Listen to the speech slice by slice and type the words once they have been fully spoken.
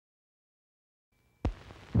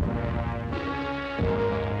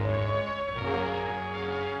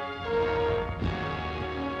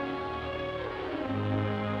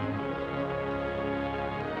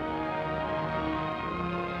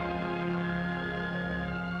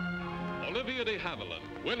Olivia de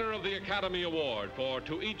Havilland, winner of the Academy Award for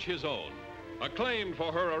To Each His Own, acclaimed for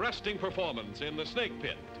her arresting performance in The Snake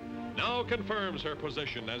Pit, now confirms her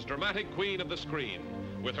position as dramatic queen of the screen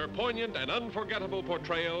with her poignant and unforgettable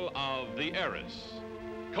portrayal of the Heiress.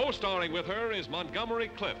 Co-starring with her is Montgomery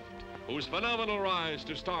Clift, whose phenomenal rise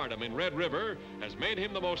to stardom in Red River has made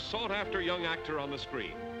him the most sought-after young actor on the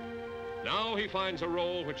screen. Now he finds a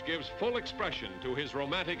role which gives full expression to his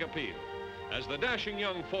romantic appeal as the dashing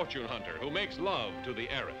young fortune hunter who makes love to the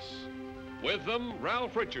Heiress. With them,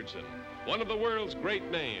 Ralph Richardson, one of the world's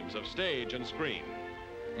great names of stage and screen.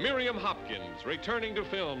 Miriam Hopkins, returning to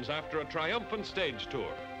films after a triumphant stage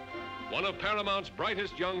tour. One of Paramount's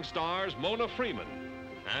brightest young stars, Mona Freeman,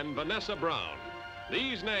 and Vanessa Brown.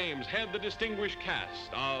 These names head the distinguished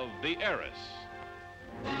cast of The Heiress.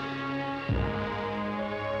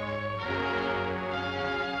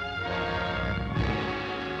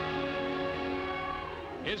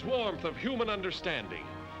 His warmth of human understanding,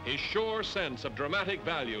 his sure sense of dramatic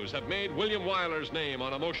values have made William Wyler's name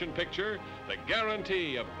on a motion picture the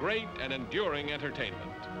guarantee of great and enduring entertainment.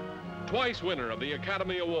 Twice winner of the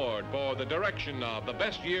Academy Award for the direction of The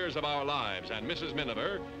Best Years of Our Lives and Mrs.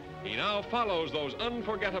 Miniver, he now follows those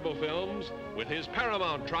unforgettable films with his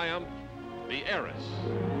Paramount triumph, The Heiress.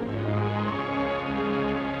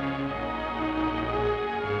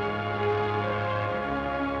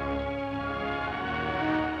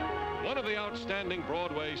 One of the outstanding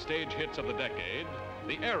Broadway stage hits of the decade,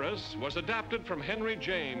 The Heiress was adapted from Henry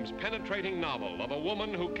James' penetrating novel of a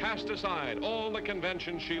woman who cast aside all the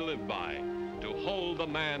conventions she lived by to hold the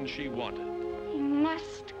man she wanted. He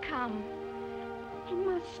must come. He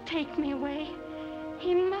must take me away.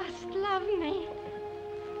 He must love me.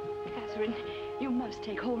 Catherine, you must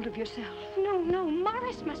take hold of yourself. No,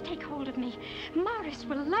 Morris must take hold of me. Morris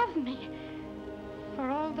will love me. For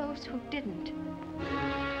all those who didn't.